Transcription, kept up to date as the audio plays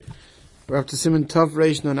We're up to Siman Tov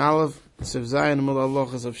Reish Nun Aleph, Tziv Zayin Amul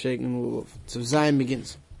Halachas of Sheikh Lulav. Tziv Zayin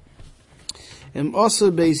begins.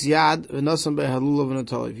 Also Beis Yad V'Nosam Be'Halulav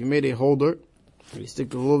V'Natali. If you made a holder, you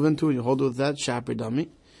stick the lulav into it, you hold it with that, shaper dummy,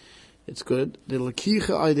 it's good. The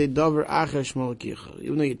Lakicha Aydei Davar Acher Shmo Lakicha.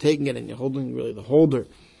 Even though you're taking it and you're holding really the holder,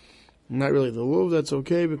 not really the lulav, that's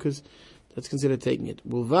okay because that's considered taking it.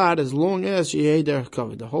 Bulvad, as long as Yehei Derech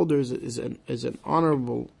Kavod. The holder is an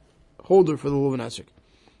honorable holder for the lulav and asrik.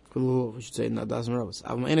 For the lulav, we should say, not doesn't relevant.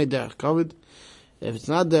 If it's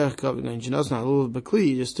not derech kavod, and you know it's not lulav bakli,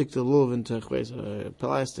 you just stick the lulav into a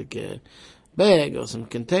plastic bag or some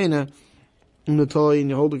container, and you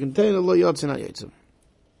hold the container, lo yotze not yotze.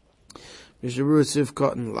 Mishabur sif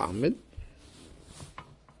cotton lamed.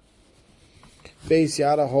 Beis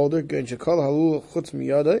yada holder, gun shakol halulav chutz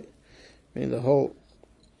miyadai, meaning the whole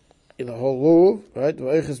lulav, right?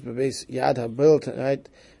 V'eiches bebeis yad habilt, right?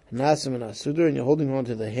 Nasim and Asudar, and you're holding on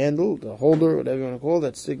to the handle, the holder, whatever you want to call it,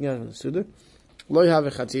 that's sticking out of the Sudar. Lo have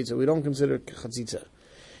a chatzitza. We don't consider chatzitza.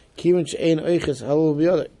 Kivin she'ein oiches halul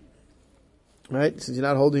b'yodai. Right? Since you're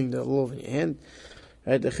not holding the lulav in your hand.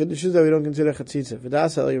 Right? The chiddush is that we don't consider chatzitza.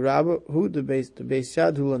 V'das ha'li rabba, who the base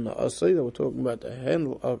yad hula na'asai, that we're talking about the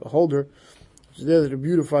handle, a holder, which is there to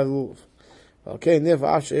beautify the lulav. Okay, and therefore,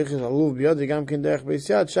 after oiches halul b'yodai, gam kin derech base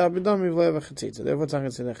yad, sha'bidami v'lo have a chatzitza. Therefore, it's not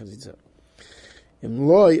considered chatzitza.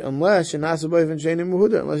 Unless you do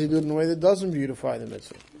it in a way that doesn't beautify the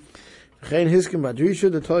mitzvah. It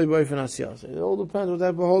all depends what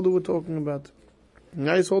type of holder we're talking about.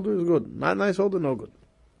 Nice holder is good. Not nice holder, no good.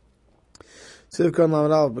 Even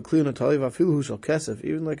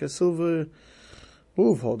like a silver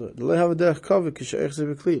lulav holder. They have a derech kavod.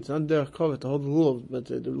 It's not derech kavod to hold the lulav, but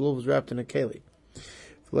the lulav is wrapped in a keli.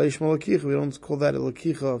 We don't call that a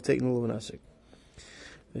lakicha of taking the lulav and asik.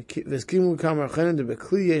 V'eskimu kamar chenen de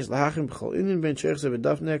bekli yesh lahachim b'chol inin ben sheich ze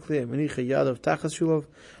b'dafnei kli amenicha yadav tachas shulav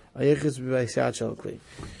ayeches b'beis yad shel kli.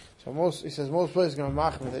 So he says most places are going to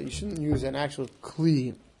machmir that you shouldn't use an actual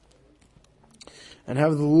kli and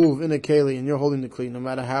have the lulav in a keli and you're holding the kli, no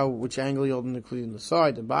matter which angle you're holding the kli, on the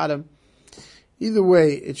side, the bottom. Either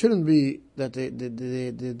way, it shouldn't be that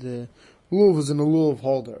the lulav is in a lulav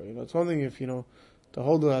holder. It's one thing if the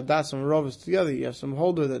holder had that some rovers together. You have some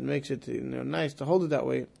holder that makes it nice to hold it that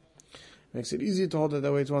way. Makes it easier to hold it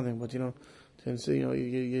that way. It's one thing, but you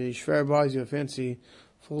shver buys you a fancy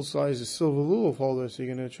full size silver lulav holder, so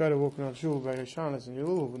you're gonna try to walk around shul by your shanas and your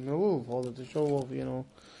lulav and the lulav holder to show off your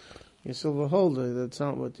silver holder. That's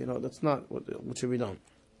not what That's not what should be done.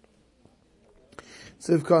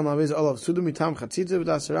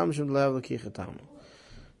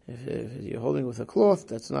 If you're holding with a cloth,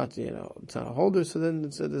 that's not, it's not a holder, so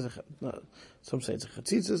then some say it's a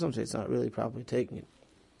chatzitza, some say it's not really properly taking it.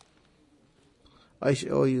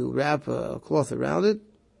 Or you wrap a cloth around it,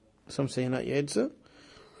 some say not yedza.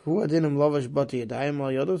 So if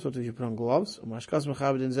you put on gloves,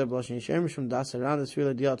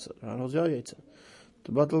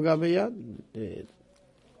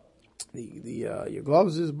 your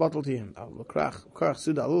gloves is bottled to him.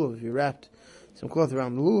 If you wrapped some cloth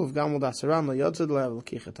around the lulav, gamul dasaram la yotzed level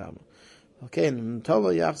kichatam. Okay, and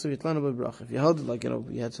tova yachsav yitlana b'bracha. If you held it like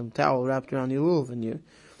you had some towel wrapped around your lulav and you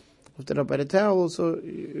lifted it up by the towel, so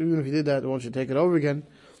even if you did that, once you take it over again,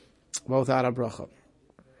 both out of bracha.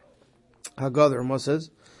 Haggadah Rama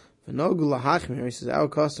says, "V'nogu lahachmir." He says our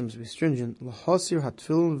customs be stringent. Lahasir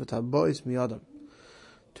hatfilin v'tabois miyadam.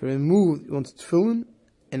 To remove one's tefillin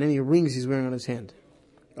and any rings he's wearing on his hand.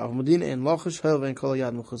 Av medina and lachish hel ve'en kol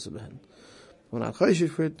yad mechusah behen. We're not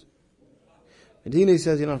chayshid for it. Medina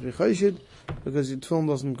says you don't have to be chayshid because your tefillin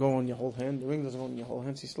doesn't go on your whole hand. The ring doesn't go on your whole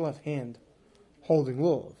hand, so you still have hand holding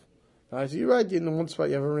lulav. Alright, so you're right, in one spot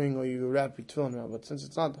you have a ring or you wrap your tefillin around, but since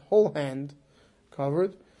it's not the whole hand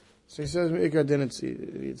covered, so he says then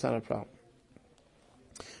it's not a problem.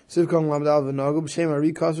 So in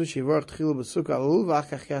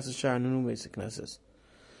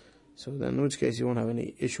which case you won't have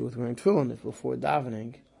any issue with wearing tefillin if before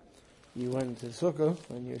davening you went to the sukkah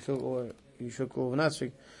and you shook lulav and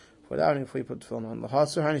asrik for davening before you put tefillin on.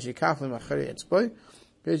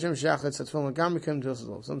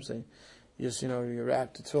 Some say you just you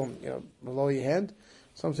wrap the tefillin below your hand.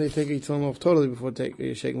 Some say take your tefillin off totally before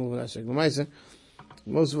you shake lulav and asrik.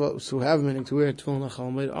 Most of us who have meaning to wear tefillin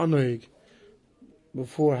lachal made anoig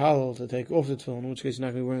before halal to take off the tefillin, in which case you're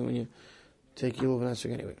not going to be wearing when you take your lulav and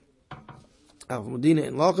asrik anyway. Medina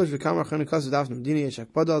and Lachish v'kamar chanikas daf Medina yeshak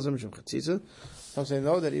pada azam shem chatzitza. Some say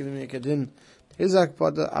no, that even if you din his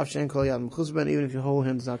akpada afshen kol yad mechusban, even if your whole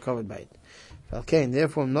hand is not covered by it. Valkein,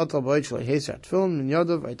 therefore not al ba'it shalei heisat tefillin min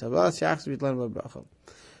yadav v'itavas yachs v'itlan b'bracha.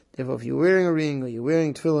 Therefore, if you're wearing a ring or you're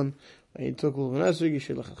wearing tefillin and he took lulav and esrog, you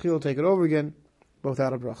should take it over again, both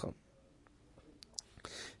out of bracha.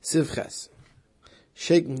 Sivches.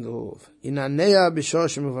 Shaking the lulav. Inaneya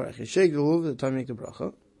b'shoshem uvarech. You shake the lulav at the time you make the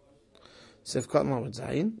bracha. Sivkat Lamed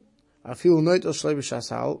Zayin. I feel noit or shlei b'shas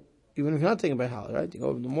hal. Even if you're not taking by hal, right? You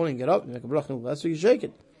go in the morning, get up, you make a bracha, that's you shake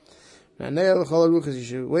it. Inaneya l'chol haruchas, you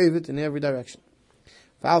should wave it in every direction.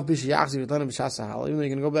 V'al b'shi yachzi v'tlanim b'shas hal. Even though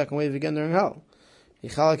you're going to go back and wave again during hal.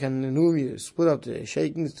 Yichalak and nenum, you split up the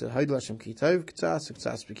shakings to Haidul Hashem Kitayv, K'tzas,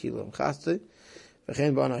 K'tzas B'kilo and Chaste.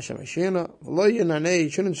 V'chein ba'an Hashem Hashiyana. V'lo yinanei, you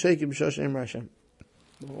shouldn't shake it b'shosh Emra Hashem.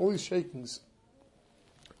 All these shakings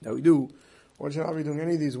that we do, or should not be doing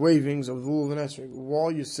any of these wavings of the lulav and esrog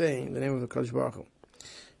while you're saying the name of the Kadosh Baruch Hu.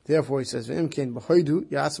 Therefore, he says, "V'imkein b'hoidu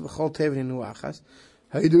yaseh b'chol tevin inu achas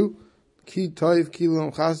hoidu ki toiv ki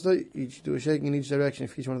lom chasda." You should do a shaking in each direction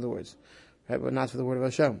for each one of the words, right? But not for the word of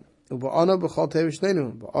Hashem. U'ba'ana b'chol tevin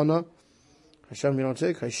shnenu. Ba'ana Hashem you don't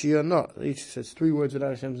shake. Hashia no. Each says 3 words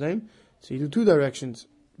without Hashem's name, so you do 2 directions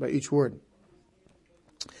by each word.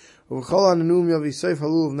 Every time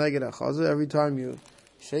you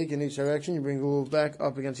shake in each direction, you bring the lulav back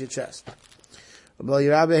up against your chest. The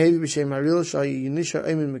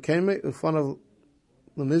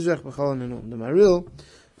Maril,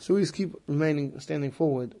 so we keep standing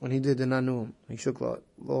forward when he did the Nanuim. He shook lulav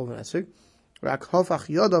and esrog.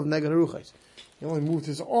 He only moved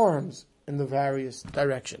his arms in the various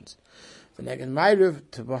directions. To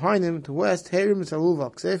behind him, to west, he would lift a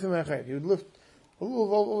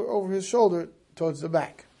lulav over his shoulder towards the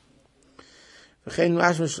back. We'll see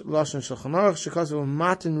later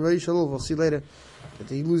that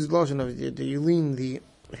he loses lashon of it. You lean the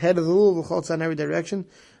head of the lulav in every direction.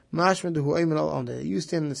 You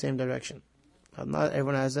stand in the same direction. Not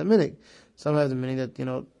everyone has that meaning. Some have the meaning that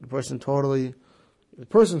the person turns.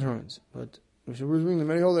 But if we're reading the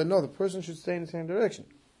many hold that no, the person should stay in the same direction.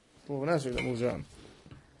 Lulav and esrog that moves around.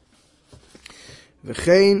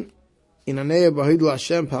 Inaneya b'Haidul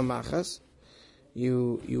Hashem pamachas.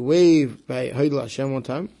 You wave by Haidul Hashem one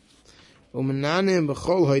time. U'menanim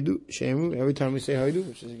b'chol Haidu shemu. Every time we say Haidu,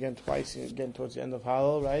 which is again twice, again towards the end of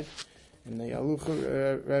Hallel, right? In the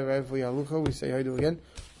Yalucha, right before Yalucha, we say Haidu again.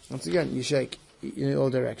 Once again, you shake in all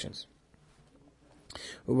directions.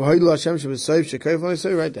 U'b'Haidul Hashem sheb'Soif shekayv. I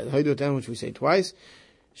say right that Haidu at the end, which we say twice.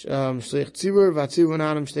 Shleich tzibur v'atzibur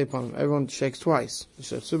nanim shtei panim. Everyone shakes twice.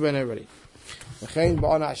 Shleich tzibur and everybody. V'chein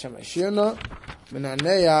ba'ana Hashem Hashiyana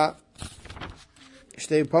menaneya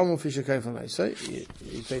shtei panim fi shekayv. I say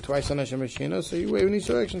you say twice on Hashem Hashiyana, so you wave in each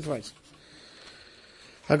direction twice.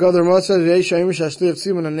 Haggadah Ramah says v'yeshaim shashleich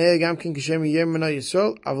tzibur menaneya gam kin kishem yemena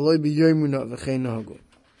Yisrael avaloi b'yemuna v'chein nahagu.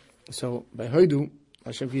 So by Haidu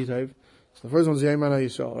Hashem Kitayv, so the first one's Yemena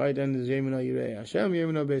Yisrael, right? Then there's Yemena Yirei Hashem,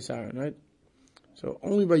 Yemena Beis Aaron, right? So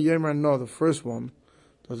only by Yemena No, the first one,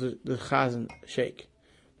 does the Chazan shake.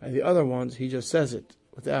 By the other ones, he just says it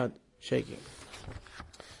without shaking.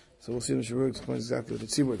 So we'll see when Shavuot explains exactly what the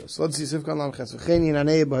tzibur does. So let's see Sivkan Lam Ches V'chein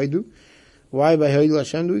Yinanei b'Haidu. Why by Haidul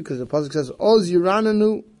Hashem do? Because the pasuk says Oz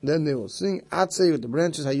Yirananu, then they will sing Atzei with the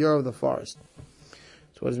branches Hayar of the forest.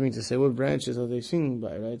 So what does it mean to say what branches are they singing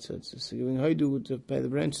by, right? So it's giving Haidu by the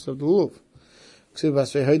branches of the lulav. Ksiv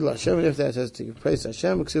Basrei Haidul Hashem, and if that says to give praise to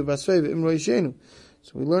Hashem, Ksiv Basrei V'imro Yishenu.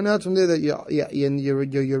 So we learn out from there that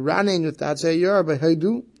you're running with that say Yar by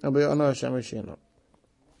Haidu and by Ana Hashem Yishenu.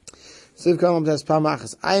 Siv Kalam says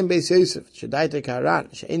Pamachas Ayim Beis Yosef Shadaita Karan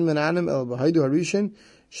Shein Menanim El B'Haidu Harishin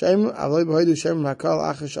Shem Avloi B'Haidu Shem Hakal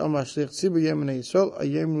Achash Am Ashlich Tzibur Yemenei Yisrael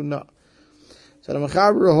Ayemru Na. So the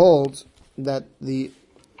Mechaber holds that the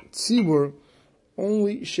tzibur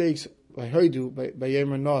only shakes by Haidu by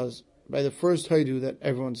Yemer Naz, by the first Haidu that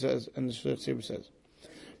everyone says and the Shlich Tzibur says.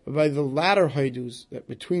 But by the latter Haidus, that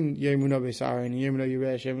between Yemuna Beis Aaron and Yemuna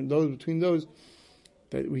Yirei Hashem, those between those,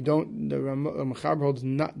 that we don't, the Mechaber holds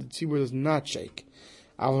not, the tzibur does not shake.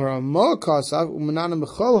 Al Ramah Kasav Umananam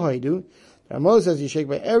B'chol Haidu. The Ramah says you shake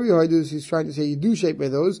by every Haidu, so he's trying to say you do shake by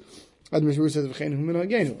those. And the Mishmur says V'chein Hu Min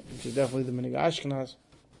Hagenu, which is definitely the Minhag Ashkenaz,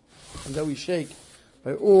 and that we shake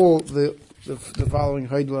by all the following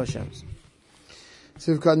Haidu Hashems.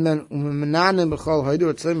 Sivkad men Umananam B'chol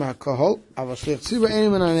Haidu Etzleim HaKahol Aval Shlich Tzibur Ein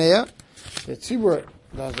Menaneya. The tzibur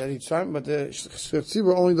does that each time, but the Shlich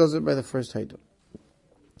Tzibur only does it by the first Haidu.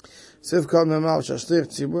 Sivkad Memal Shashlich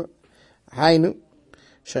Tzibur Hainu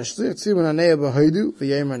Shashlich Tzibur Naneya B'Haidu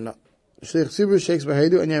V'Yemer Na. Shlich Tzibur shakes by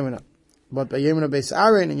Haidu and Yemer Na. But by Yemuna Beis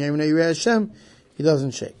Aaron and Yemuna Yirei Hashem, he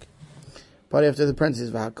doesn't shake. But after the parentheses,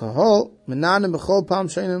 V'Hakahol Menanim B'Chol Pam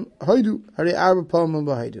Sheinim Haidu Harei Arba Pam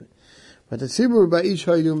B'Haidu. But the tzibur by each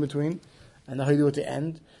Haidu in between and the Haidu at the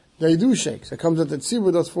end, they do shake. So it comes out that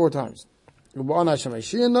tzibur does 4 times. By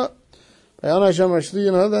Then the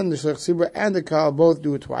Shlich Tzibur and the Kahal both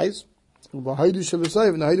do it twice. And the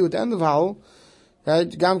Haidu at the end of Hal,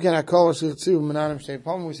 right? Gam Ken HaKol Shlich Tzibur Menanim Shtei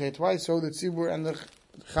Palm, we say it twice, so the Tzibur and the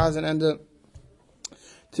Chazan and the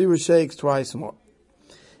Tzibur shakes twice more.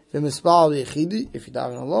 If you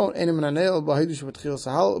daven alone, any Menanel, Bahaidu Shabbatchil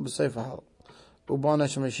Sahal, B'Seif Hal. Ubana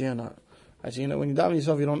Shemashiach. Actually, when you daven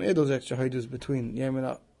yourself, you don't add those extra Haidus between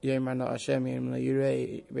Yemana Hashem, Yemana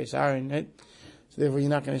Yirei, Beis Aaron, right? So therefore, you're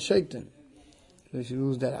not going to shake them. So you should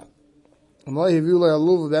lose that out. Amlai Hevulai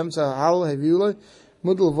Aluv B'Emsa Hal Hevulai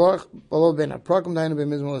Mudl Varch Below Ben Aprakam Dainu Ben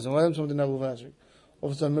Mizmal and Ledem something Nevel Vasrik. All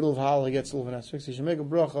of a sudden, middle of Hal, he gets Luv and Asrik. So you should make a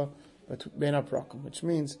bracha Ben Aprakam, which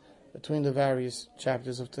means between the various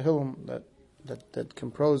chapters of Tehillim that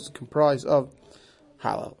comprise of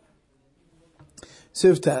Hallel.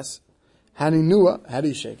 Sivtas, Haninua, how do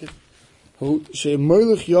you shake it? You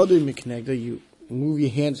move your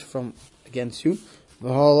hands from against you. So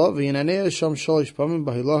the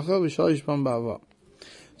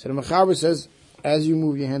Mechaber says, as you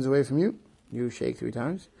move your hands away from you, you shake 3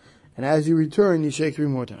 times. And as you return, you shake 3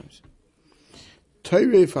 more times. You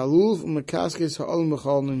wave the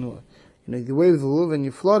lulav and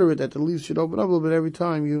you flutter it that the leaves should open up a little bit every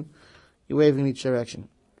time you wave in each direction.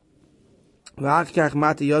 The Mechaber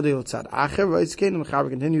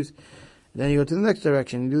continues. Then you go to the next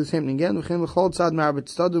direction. You do the same thing again.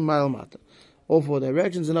 All 4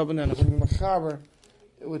 directions and up and down. According to Mechaber,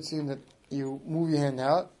 it would seem that you move your hand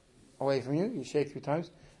out away from you. You shake 3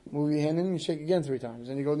 times. Move your hand in. You shake again 3 times.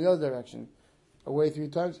 Then you go in the other direction. Away 3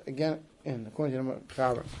 times. Again in. According to the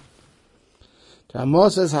Mechaber. The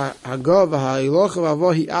Ramah says, the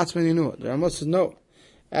Ramah says, no.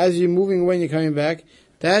 As you're moving away and you're coming back,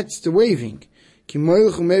 that's the waving. So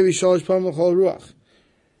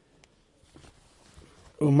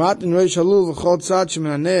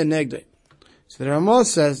the Ramah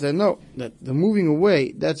says that no, that the moving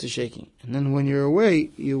away, that's the shaking. And then when you're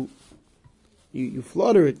away, you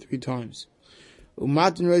flutter it 3 times. And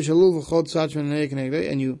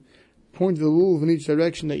you point the lulav in each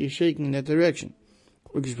direction that you're shaking in that direction.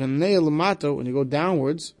 When you go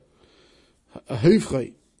downwards,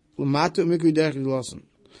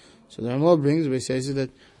 so the Ramah brings, he says that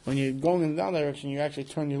when you're going in that direction, you actually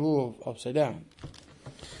turn your lulav upside down.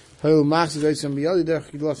 Since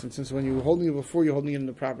when you're holding it before, you're holding it in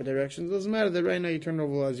the proper direction, it doesn't matter that right now you turn it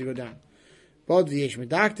over as you go down. Some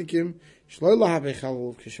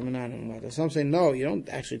say no, you don't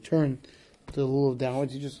actually turn the lulav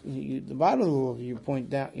downwards, the bottom of the lulav, you point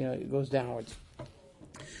down, it goes downwards.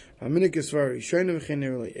 Aminik is very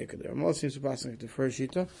the Ramah seems to pass like the first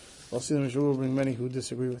shita. I'll see the Mishnah will bring many who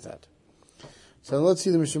disagree with that. So let's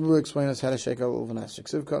see the Mishnah will explain us how to shake out lulav and asrik.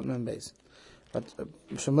 Sivkat and base. But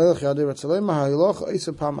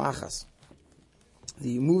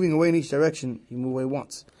the moving away in each direction, you move away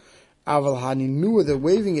once. The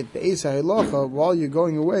waving it while you're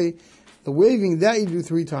going away, the waving that you do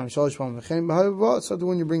 3 times. So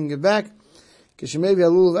when you're bringing it back, but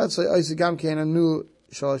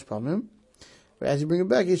as you bring it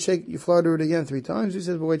back, you flutter it again 3 times. He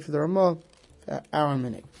says, but wait for the Ramah, hour and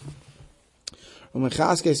minute. You let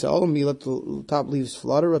the top leaves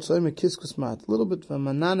flutter, a little bit from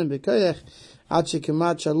Manan and Bekayach,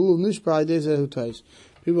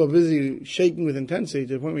 people are busy shaking with intensity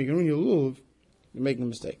to the point where you can ruin your lulav, you're making a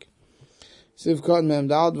mistake. So the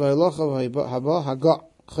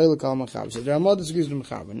Ramah disagrees with the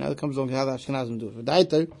Mechaber. Now it comes along to how the Ashkenazim do it.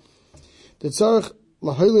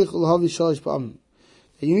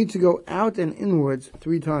 You need to go out and inwards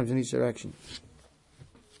 3 times in each direction.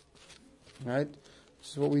 Right?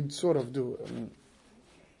 This is what we sort of do.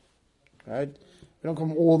 Right? We don't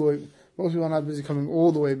come all the way. Most people are not busy coming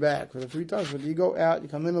all the way back for the 3 times, but you go out, you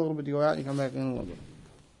come in a little bit, you go out, you come back in a little bit.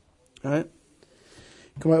 Right?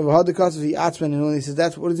 Come out the cost of the atzman, and he says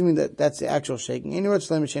that's what does it mean that's the actual shaking. Anyway, it's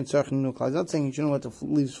not saying you shouldn't let the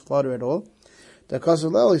leaves flutter at all. The cost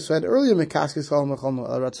of Lel, he said earlier, it means to say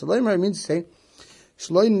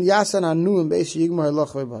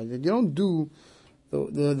that you don't do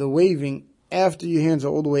the waving after your hands are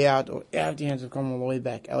all the way out or after your hands have come all the way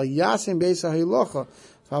back. But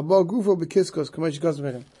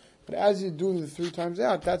as you're doing the 3 times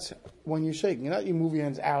out, that's when you're shaking. Not you move your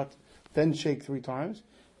hands out, then shake 3 times.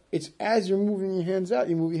 It's as you're moving your hands out,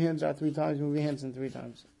 you move your hands out 3 times, you move your hands in 3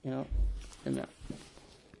 times. In that.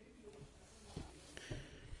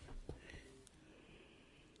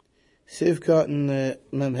 Sivka and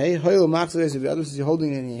Memhei, Hoyle Maxis, if the other is you're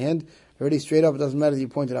holding it in your hand, already straight up, it doesn't matter that you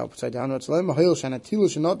point it upside down. Since when you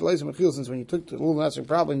took the lulav and asrik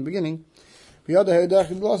probably in the beginning,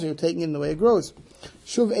 You're taking it in the way it grows.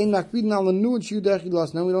 Shuv ein makbidin al nuad shu derech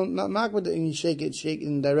gidlas. Now we don't not mark with it and you shake it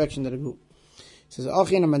in the direction that it grew. It says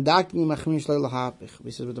achin amandakin machmir shloil lahapich.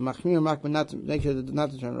 We says with the machmir mark but not to make sure that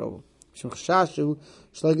not to turn it over. Shum chashashu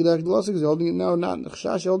shloil derech gidlas is holding it now, not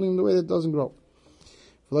chashash holding it in the way that it doesn't grow.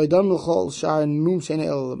 V'lo yidam l'chol shar num shene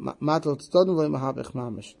el matel tzadun v'lo mahapich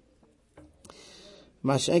mamish. The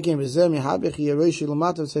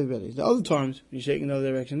other times, you shake in the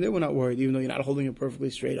other direction, they were not worried, even though you're not holding it perfectly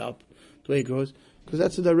straight up, the way it grows, because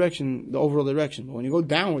that's the direction, the overall direction. But when you go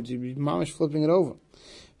downwards, you'll be mamish flipping it over.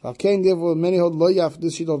 Many hold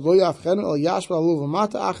this sheet of it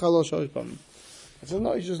says,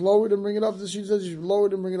 no, you just lower it and bring it up. This sheet says you should lower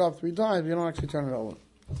it and bring it up 3 times, you don't actually turn it over.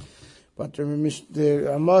 But the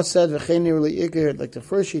Rama said, like the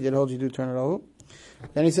first sheet that holds you do turn it over.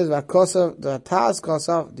 Then he says, the Taz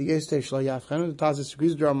kosav, the Taz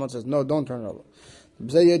disagrees with the Rambam and says, no, don't turn it over.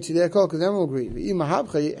 Because then we'll agree.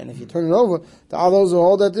 And if you turn it over, the others will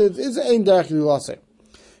hold that it is ein derech yulase.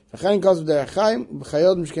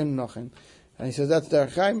 And he says that's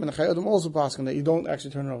derech chaim, and the Chayodim also passing that you don't actually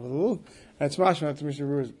turn it over the lulav. And it's mashma that the Mishnah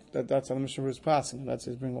Berurah that's how the Mishnah Berurah is passing. That's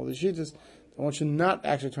his bring all the shittas. I want you not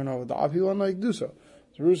actually turn over the up. You want to do so.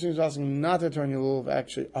 The Berurah is asking not to turn your lulav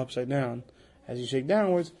actually upside down. As you shake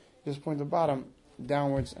downwards, just point the bottom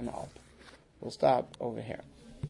downwards and up. We'll stop over here.